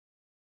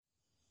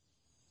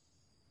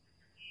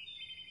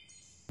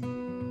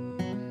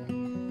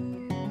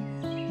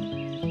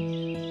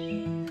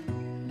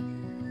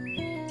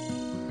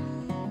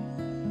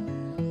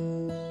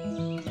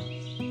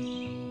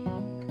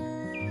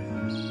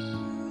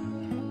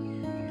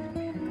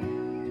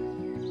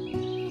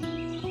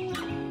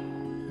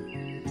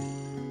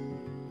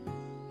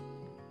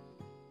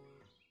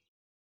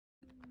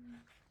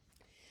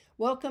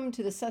Welcome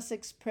to the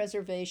Sussex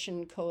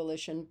Preservation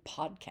Coalition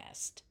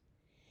podcast.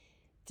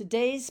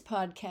 Today's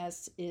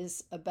podcast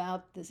is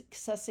about the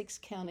Sussex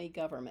County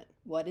government.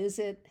 What is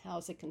it? How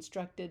is it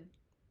constructed?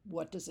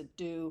 What does it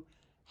do?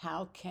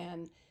 How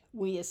can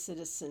we as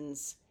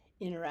citizens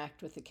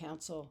interact with the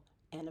council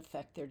and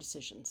affect their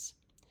decisions?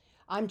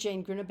 I'm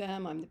Jane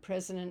Gruenebaum. I'm the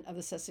president of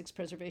the Sussex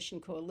Preservation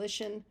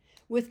Coalition.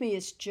 With me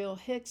is Jill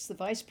Hicks, the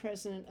vice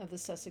president of the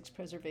Sussex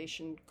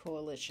Preservation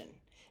Coalition.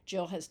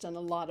 Jill has done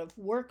a lot of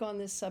work on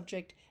this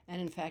subject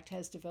and in fact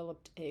has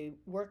developed a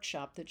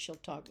workshop that she'll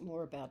talk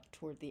more about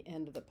toward the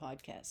end of the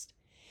podcast.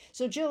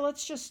 So Jill,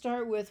 let's just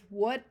start with,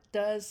 what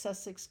does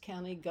Sussex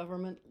County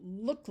government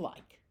look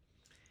like?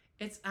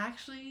 It's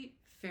actually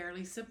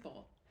fairly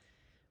simple.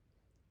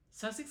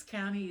 Sussex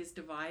County is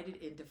divided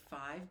into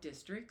 5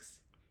 districts,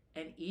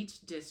 and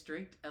each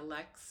district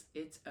elects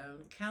its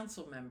own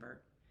council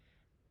member.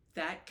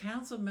 That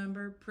council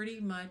member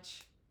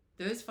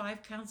those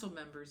 5 council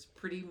members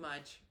pretty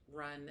much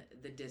run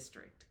the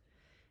district.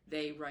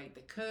 They write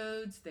the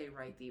codes, they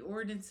write the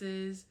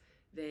ordinances,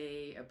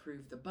 they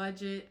approve the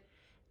budget,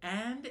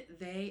 and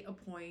they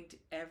appoint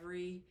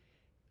every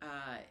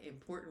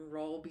important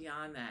role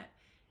beyond that,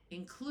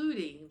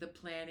 including the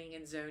Planning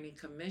and Zoning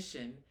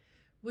Commission,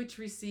 which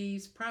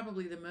receives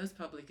probably the most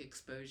public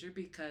exposure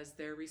because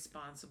they're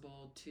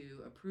responsible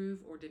to approve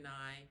or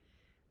deny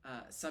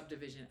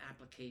subdivision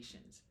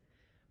applications.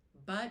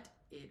 But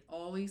it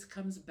always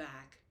comes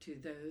back to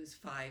those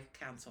 5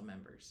 council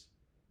members.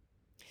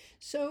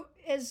 So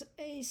as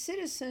a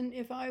citizen,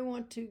 if I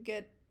want to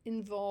get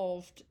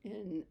involved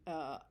in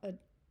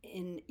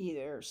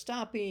either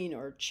stopping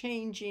or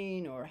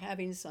changing or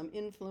having some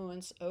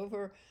influence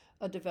over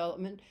a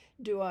development,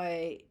 who do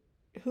I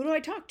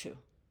talk to?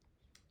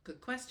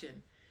 Good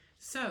question.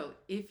 So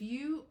if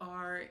you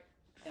are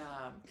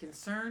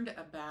concerned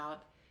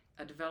about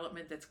a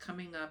development that's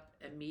coming up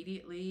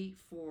immediately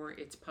for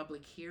its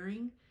public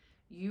hearing,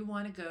 you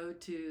want to go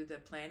to the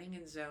Planning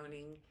and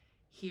Zoning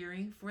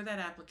hearing for that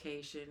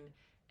application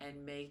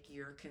and make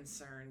your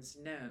concerns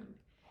known.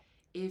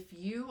 If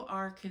you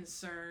are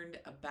concerned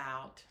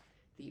about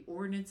the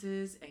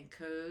ordinances and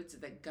codes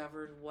that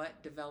govern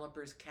what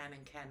developers can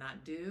and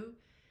cannot do,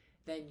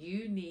 then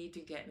you need to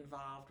get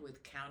involved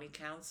with County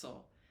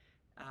Council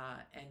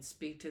and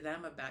speak to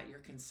them about your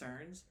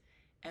concerns.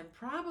 And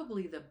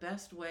probably the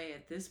best way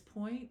at this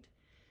point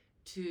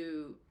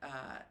to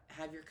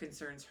have your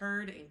concerns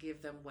heard and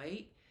give them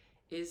weight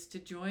is to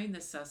join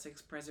the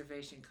Sussex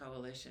Preservation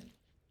Coalition.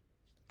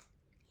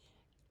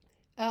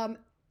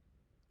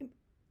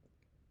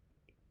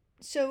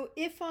 So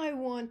if I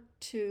want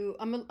to,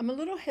 I'm a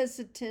little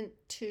hesitant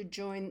to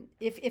join.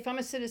 If I'm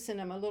a citizen,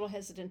 I'm a little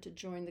hesitant to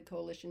join the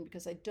coalition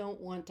because I don't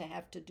want to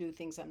have to do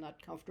things I'm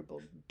not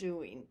comfortable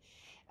doing.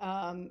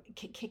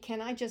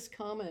 Can I just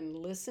come and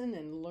listen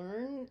and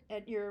learn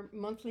at your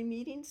monthly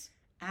meetings?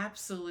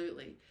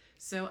 Absolutely.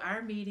 So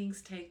our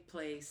meetings take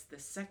place the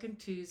second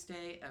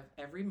Tuesday of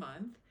every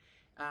month.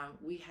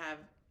 We have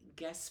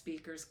guest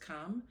speakers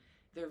come.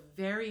 They're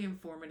very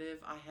informative.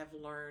 I have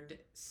learned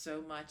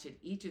so much at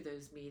each of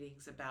those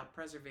meetings about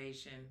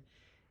preservation,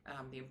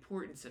 the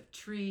importance of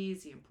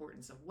trees, the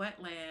importance of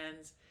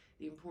wetlands,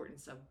 the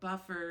importance of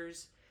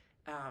buffers,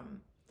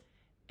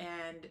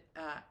 and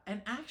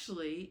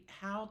actually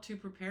how to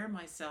prepare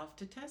myself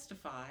to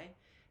testify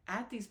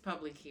at these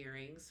public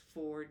hearings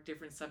for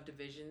different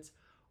subdivisions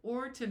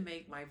or to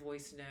make my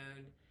voice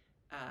known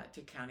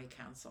to County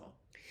Council.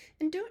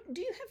 And do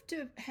you have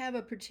to have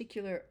a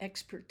particular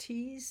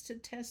expertise to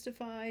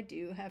testify? Do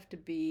you have to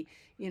be,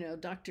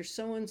 Dr.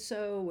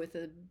 So-and-so with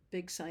a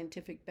big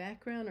scientific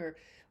background,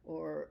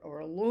 or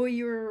a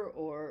lawyer,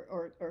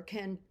 or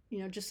can,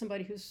 just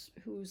somebody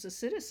who's a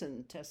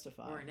citizen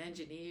testify? Or an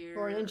engineer.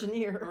 Or an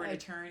engineer. Or right. an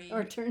attorney.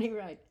 Or attorney,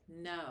 right.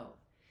 No.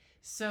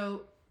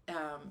 So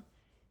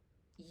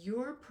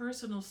your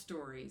personal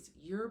stories,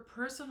 your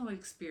personal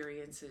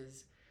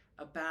experiences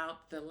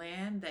about the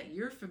land that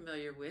you're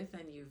familiar with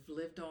and you've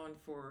lived on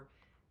for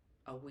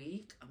a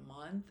week, a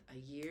month, a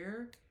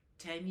year,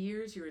 10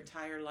 years, your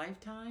entire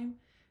lifetime,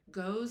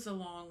 goes a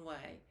long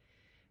way.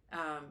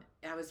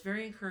 I was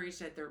very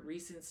encouraged at the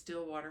recent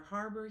Stillwater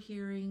Harbor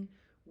hearing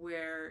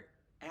where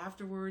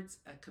afterwards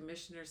a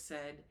commissioner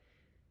said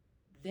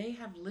they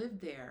have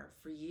lived there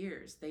for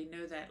years. They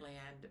know that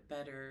land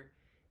better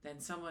than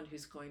someone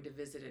who's going to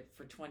visit it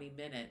for 20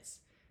 minutes,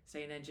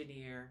 say an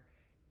engineer,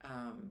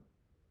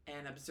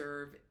 and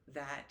observe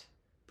that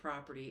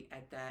property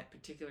at that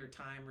particular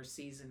time or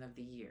season of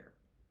the year.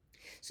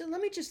 So let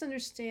me just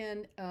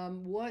understand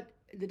what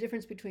the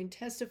difference between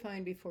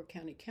testifying before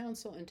County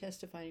Council and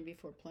testifying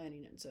before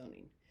Planning and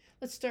Zoning.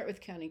 Let's start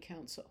with County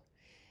Council.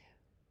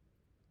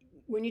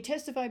 When you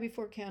testify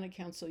before County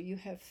Council, you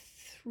have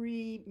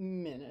 3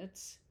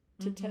 minutes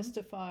to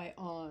testify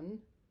on.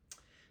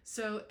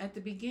 So at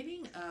the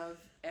beginning of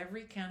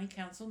every County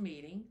Council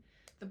meeting,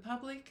 a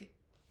public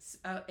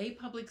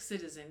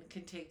citizen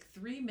can take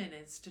 3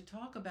 minutes to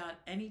talk about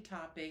any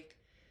topic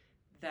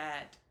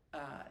that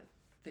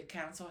the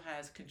council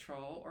has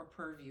control or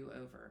purview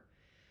over.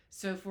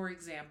 So, for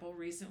example,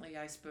 recently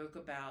I spoke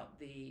about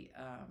the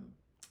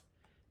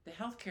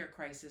healthcare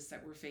crisis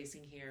that we're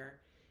facing here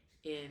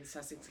in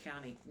Sussex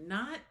County,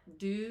 not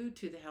due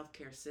to the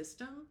healthcare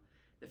system,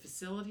 the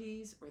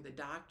facilities, or the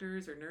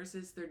doctors or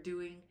nurses. They're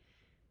doing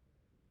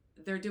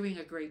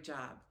a great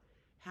job.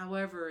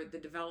 However, the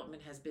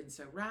development has been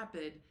so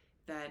rapid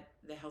that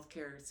the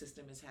healthcare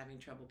system is having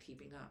trouble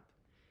keeping up.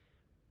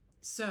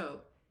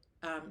 So,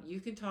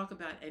 you can talk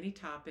about any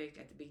topic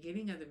at the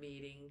beginning of the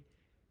meeting.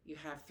 You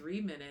have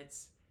 3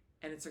 minutes,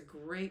 and it's a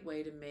great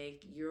way to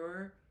make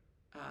your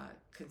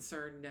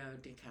concern known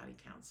to County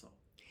Council.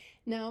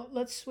 Now,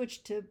 let's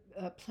switch to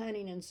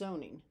planning and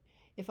zoning.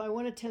 If I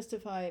want to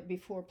testify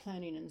before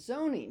planning and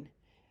zoning,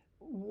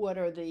 what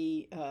are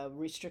the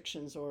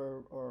restrictions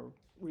or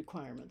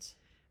requirements?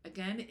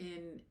 Again,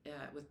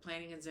 with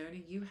planning and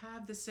zoning, you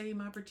have the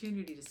same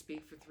opportunity to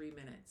speak for 3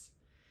 minutes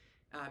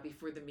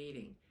before the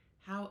meeting.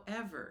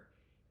 However,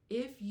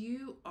 if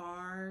you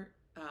are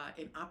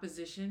in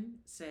opposition,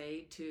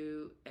 say,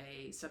 to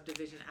a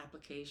subdivision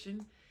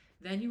application,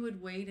 then you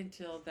would wait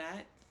until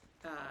that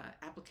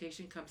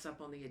application comes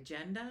up on the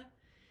agenda.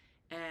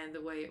 And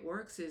the way it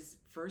works is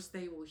first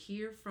they will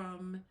hear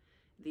from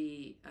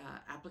the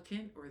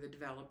applicant or the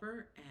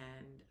developer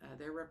and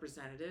their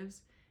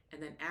representatives,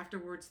 and then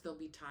afterwards there'll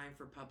be time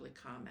for public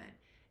comment.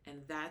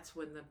 And that's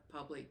when the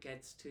public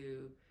gets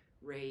to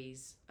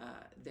raise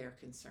their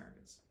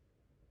concerns.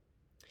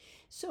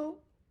 So,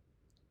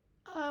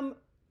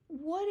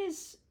 what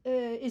is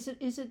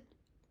it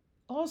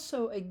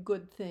also a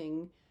good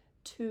thing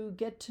to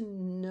get to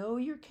know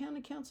your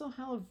county council?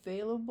 How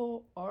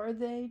available are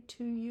they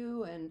to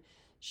you, and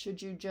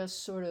should you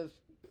just sort of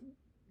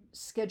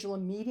schedule a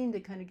meeting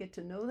to kind of get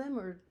to know them,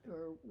 or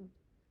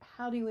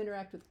how do you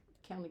interact with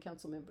county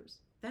council members?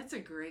 That's a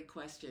great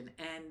question.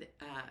 And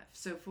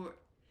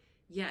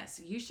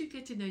yes, you should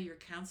get to know your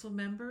council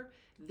member.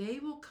 They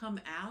will come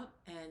out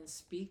and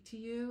speak to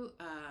you.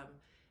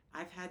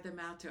 I've had them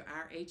out to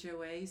our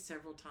HOA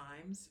several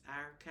times.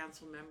 Our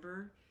council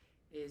member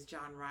is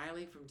John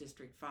Riley from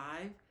District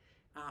 5.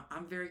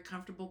 I'm very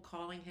comfortable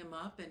calling him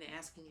up and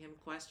asking him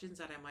questions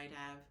that I might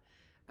have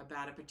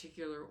about a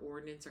particular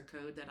ordinance or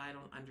code that I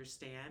don't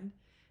understand.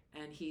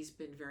 And he's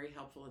been very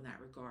helpful in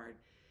that regard.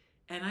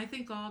 And I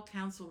think all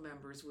council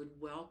members would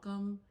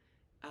welcome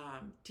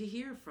to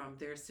hear from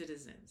their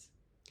citizens.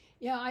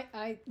 Yeah,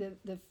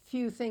 the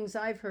few things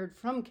I've heard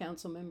from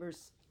council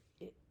members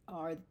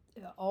are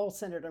all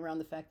centered around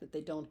the fact that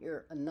they don't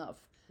hear enough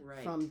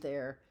from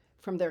their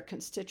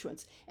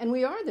constituents. And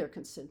we are their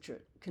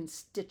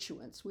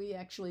constituents. We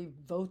actually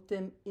vote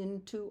them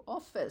into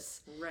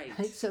office.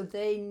 Right. So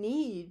they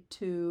need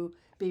to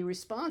be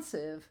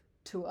responsive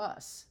to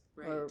us.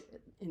 Right. Or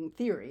in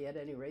theory, at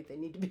any rate, they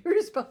need to be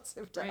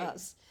responsive to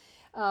us.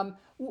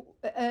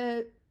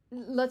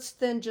 Let's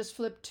then just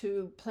flip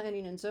to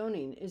planning and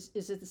zoning. Is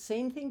it the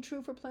same thing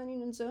true for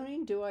planning and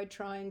zoning? Do I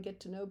try and get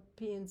to know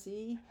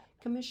P&Z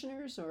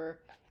commissioners, or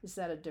is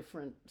that a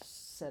different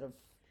set of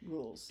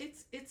rules?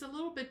 It's a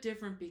little bit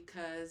different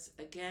because,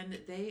 again,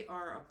 they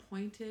are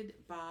appointed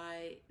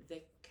by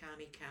the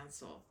county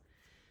council.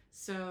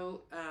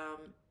 So,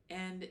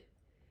 and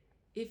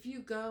if you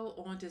go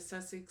onto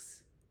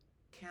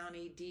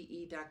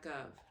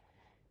SussexCountyDE.gov,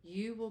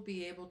 you will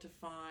be able to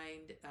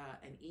find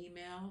an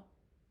email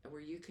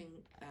where you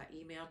can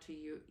email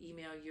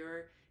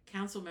your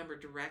council member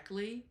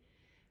directly.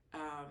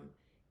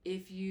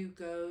 If you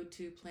go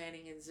to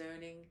planning and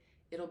zoning,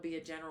 it'll be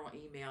a general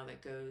email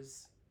that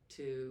goes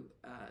to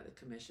the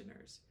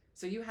commissioners.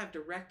 So you have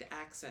direct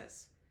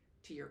access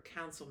to your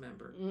council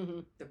member,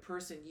 the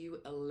person you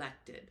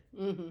elected.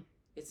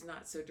 It's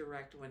not so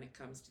direct when it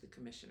comes to the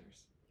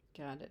commissioners.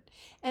 Got it.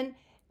 And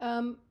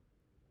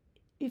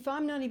if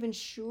I'm not even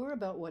sure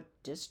about what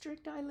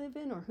district I live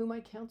in or who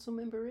my council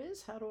member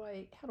is, how do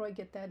I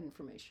get that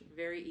information?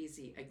 Very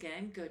easy.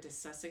 Again, go to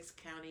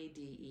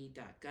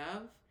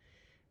SussexCountyDE.gov.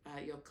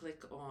 You'll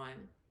click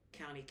on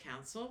County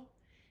Council,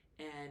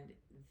 and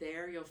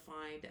there you'll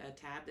find a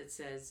tab that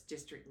says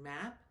District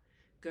Map.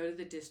 Go to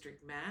the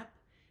district map.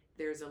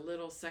 There's a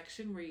little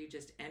section where you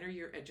just enter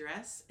your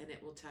address, and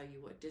it will tell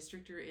you what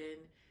district you're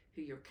in,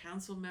 who your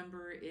council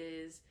member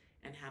is,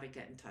 and how to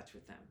get in touch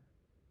with them.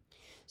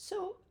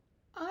 So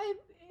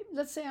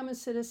let's say I'm a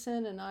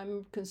citizen and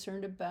I'm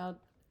concerned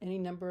about any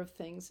number of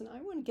things, and I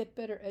want to get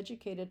better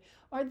educated.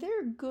 Are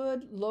there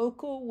good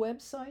local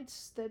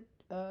websites that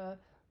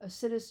a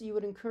citizen, you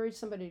would encourage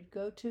somebody to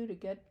go to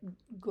get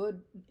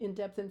good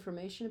in-depth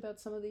information about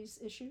some of these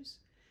issues?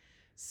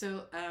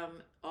 So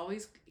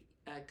always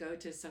go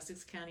to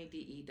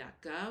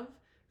SussexCountyDE.gov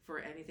for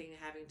anything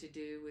having to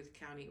do with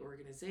county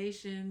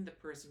organization, the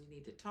person you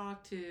need to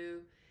talk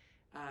to,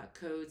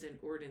 codes and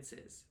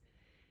ordinances.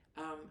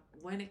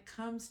 When it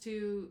comes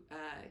to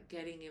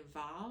getting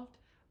involved,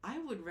 I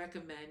would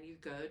recommend you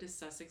go to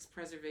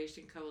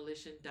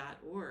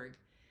SussexPreservationCoalition.org,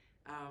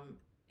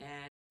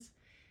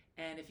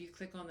 and if you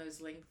click on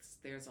those links,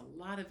 there's a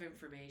lot of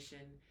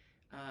information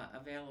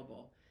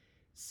available.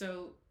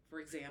 So, for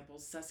example,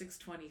 Sussex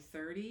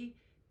 2030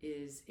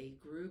 is a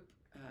group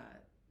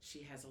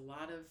She has a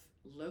lot of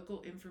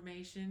local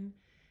information.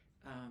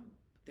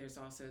 There's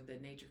also the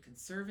Nature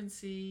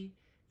Conservancy,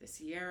 the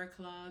Sierra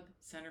Club,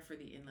 Center for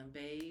the Inland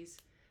Bays.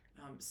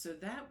 So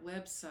that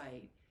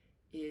website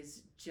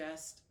is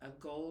just a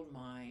gold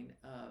mine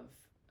of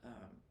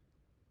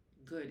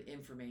good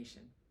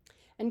information.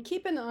 And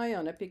keep an eye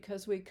on it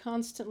because we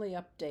constantly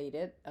update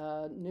it.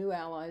 New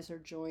allies are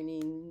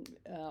joining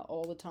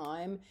all the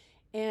time.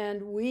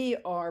 And we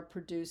are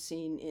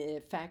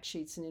producing fact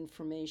sheets and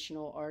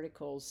informational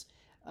articles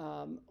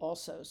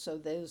also.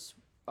 So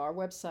our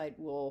website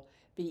will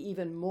be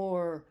even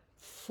more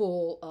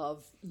full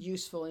of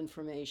useful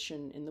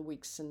information in the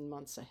weeks and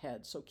months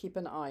ahead. So keep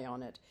an eye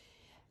on it.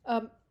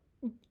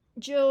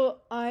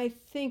 Jill, I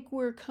think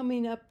we're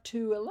coming up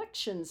to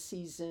election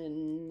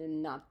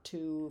season, not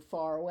too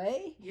far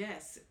away.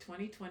 Yes,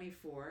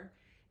 2024.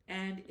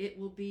 And it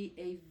will be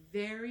a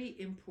very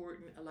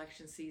important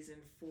election season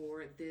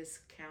for this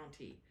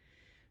county.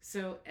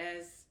 So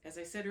as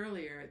I said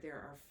earlier, there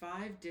are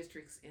 5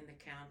 districts in the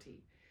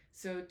county.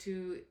 So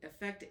to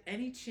effect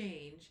any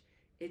change,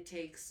 it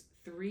takes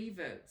 3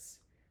 votes.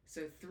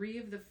 So 3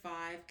 of the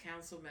 5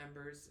 council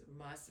members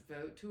must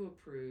vote to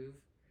approve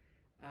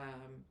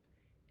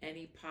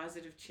any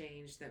positive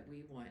change that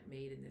we want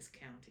made in this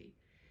county.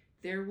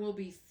 There will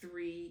be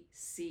 3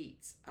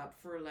 seats up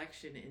for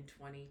election in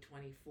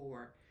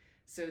 2024.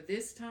 So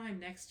this time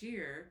next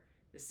year,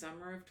 the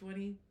summer of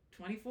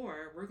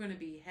 2024, we're going to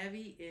be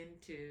heavy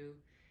into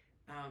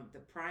the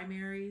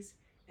primaries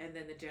and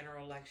then the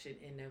general election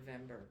in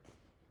November.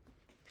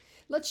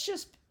 Let's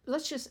just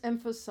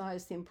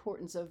emphasize the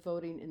importance of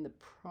voting in the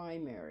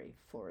primary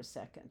for a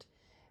second.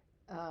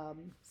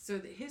 So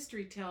the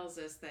history tells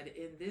us that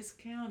in this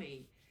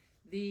county,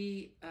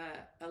 the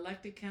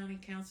elected county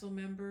council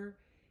member,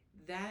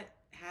 that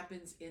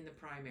happens in the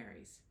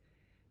primaries.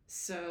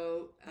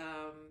 So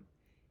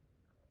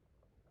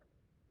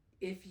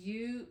if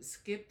you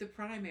skip the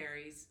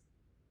primaries,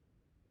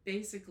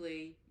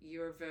 basically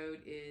your vote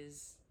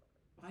is,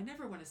 well, I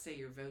never want to say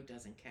your vote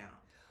doesn't count.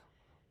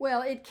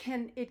 Well, it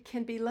can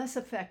be less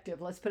effective,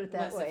 let's put it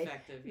that way,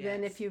 yes,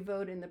 than if you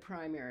vote in the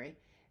primary.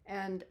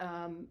 And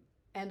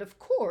of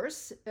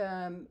course,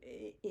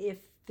 if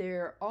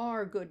there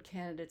are good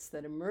candidates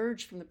that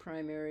emerge from the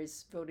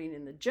primaries, voting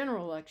in the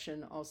general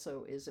election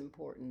also is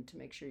important to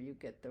make sure you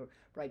get the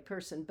right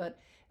person. But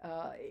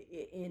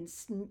in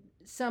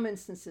some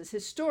instances,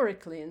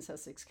 historically in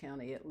Sussex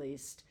County at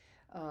least,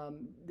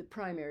 the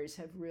primaries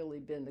have really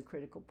been the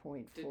critical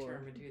point for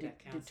determine who that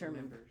council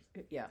member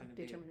is. Yeah,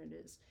 determine who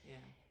it is.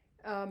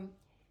 Yeah.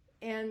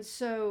 And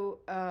so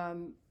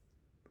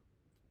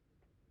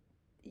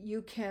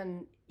you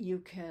can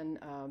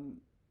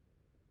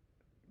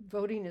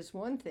voting is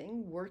one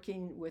thing,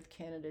 working with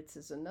candidates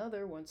is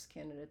another once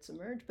candidates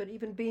emerge, but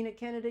even being a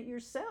candidate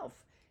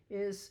yourself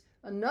is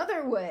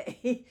another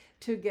way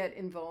to get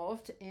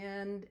involved.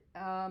 And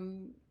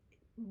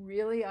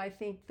really, I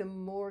think the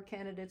more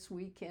candidates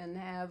we can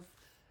have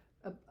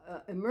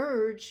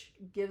emerge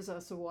gives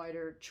us a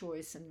wider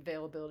choice and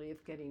availability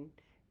of getting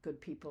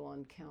good people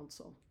on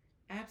council.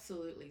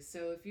 Absolutely.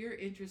 So if you're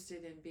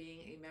interested in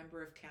being a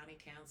member of county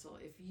council,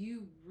 if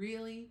you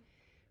really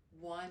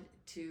want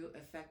to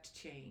affect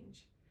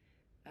change,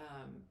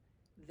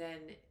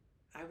 then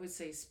I would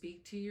say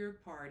speak to your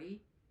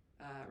party,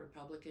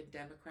 Republican,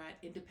 Democrat,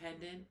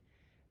 Independent,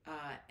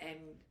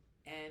 and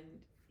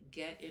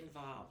get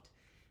involved.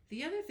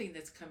 The other thing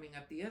that's coming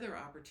up, the other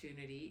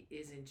opportunity,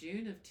 is in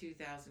June of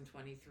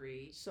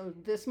 2023. So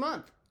this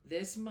month.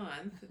 This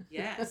month,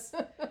 yes.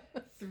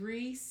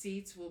 3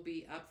 seats will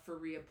be up for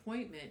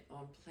reappointment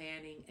on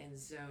planning and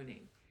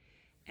zoning.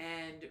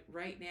 And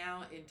right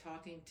now, in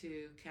talking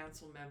to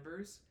council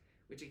members,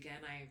 which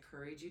again I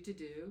encourage you to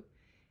do,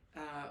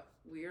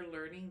 we are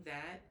learning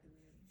that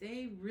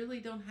they really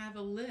don't have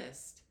a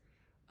list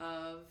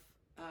of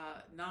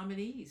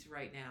nominees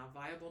right now,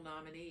 viable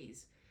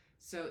nominees.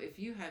 So if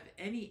you have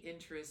any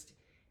interest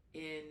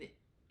in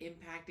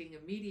impacting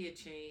immediate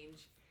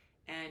change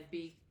and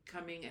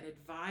becoming an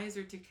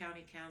advisor to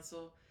county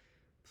council,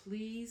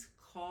 please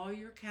call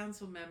your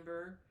council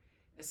member,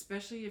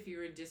 especially if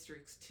you're in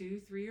districts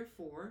 2, 3, or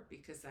 4,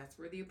 because that's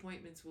where the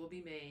appointments will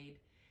be made,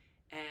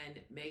 and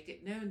make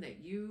it known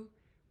that you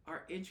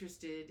are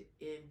interested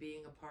in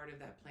being a part of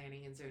that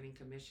planning and zoning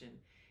commission.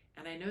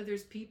 And I know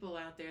there's people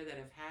out there that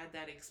have had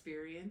that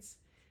experience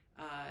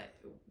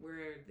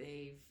where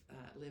they've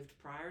lived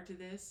prior to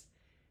this.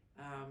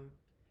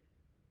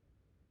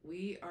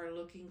 We are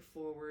looking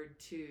forward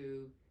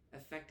to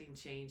affecting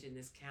change in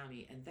this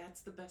county, and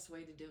that's the best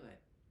way to do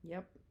it.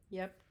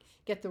 Yep.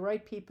 Get the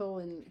right people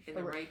in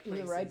the right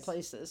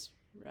places,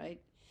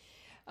 right?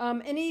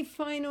 Any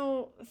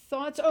final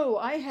thoughts? Oh,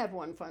 I have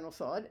one final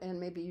thought, and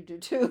maybe you do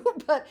too,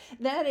 but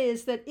that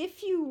is that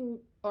if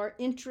you are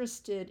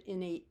interested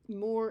in a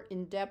more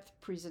in-depth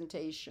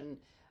presentation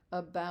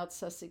about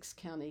Sussex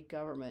County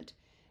government,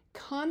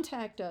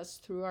 contact us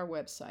through our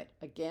website.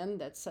 Again,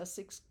 that's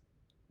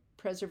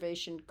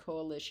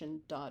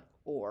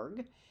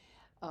sussexpreservationcoalition.org.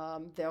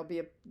 There'll be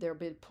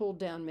a pull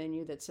down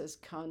menu that says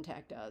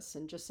contact us,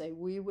 and just say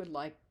we would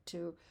like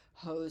to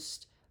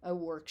host a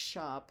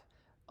workshop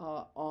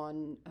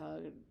on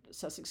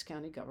Sussex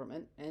County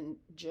government, and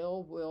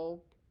Jill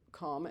will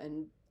come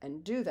and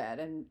do that.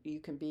 And you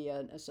can be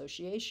an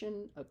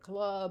association, a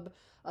club,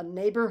 a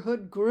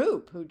neighborhood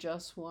group who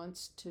just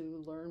wants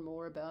to learn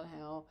more about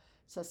how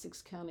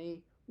Sussex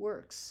County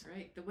works.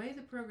 Right. The way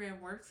the program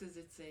works is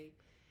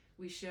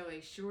we show a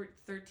short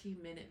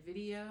 13-minute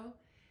video,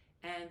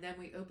 and then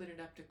we open it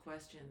up to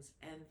questions.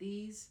 And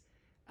these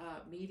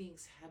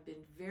meetings have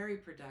been very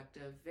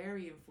productive,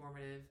 very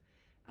informative,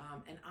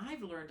 and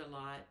I've learned a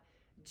lot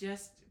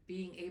just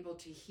being able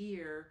to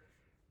hear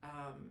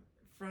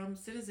from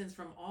citizens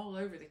from all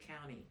over the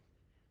county.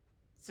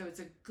 So it's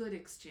a good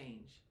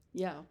exchange.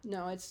 Yeah,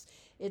 no, it's.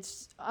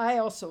 I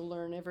also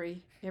learn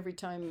every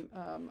time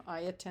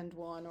I attend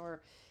one,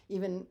 or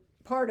even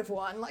part of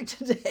one like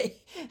today.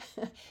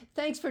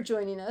 Thanks for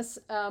joining us.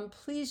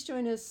 Please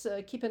join us.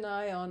 Keep an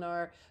eye on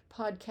our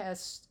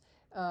podcast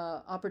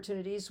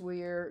opportunities.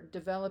 We're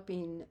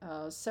developing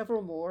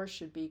several more.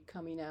 Should be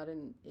coming out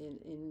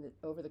in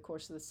over the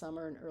course of the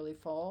summer and early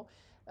fall.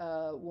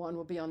 One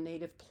will be on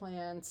native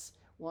plants.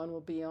 One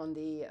will be on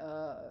the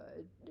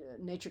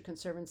Nature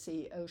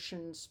Conservancy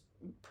Oceans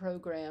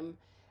program.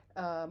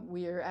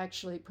 We are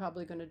actually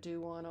probably going to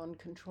do one on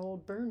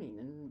controlled burning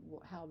and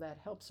how that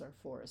helps our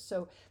forests.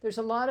 So there's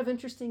a lot of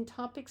interesting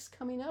topics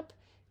coming up.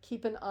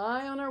 Keep an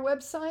eye on our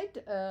website.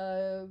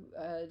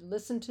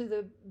 Listen to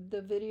the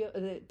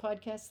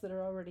podcasts that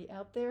are already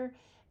out there.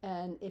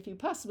 And if you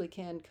possibly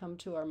can, come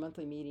to our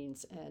monthly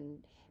meetings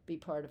and be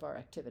part of our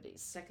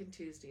activities. Second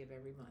Tuesday of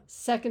every month.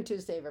 Second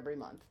Tuesday of every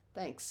month.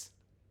 Thanks.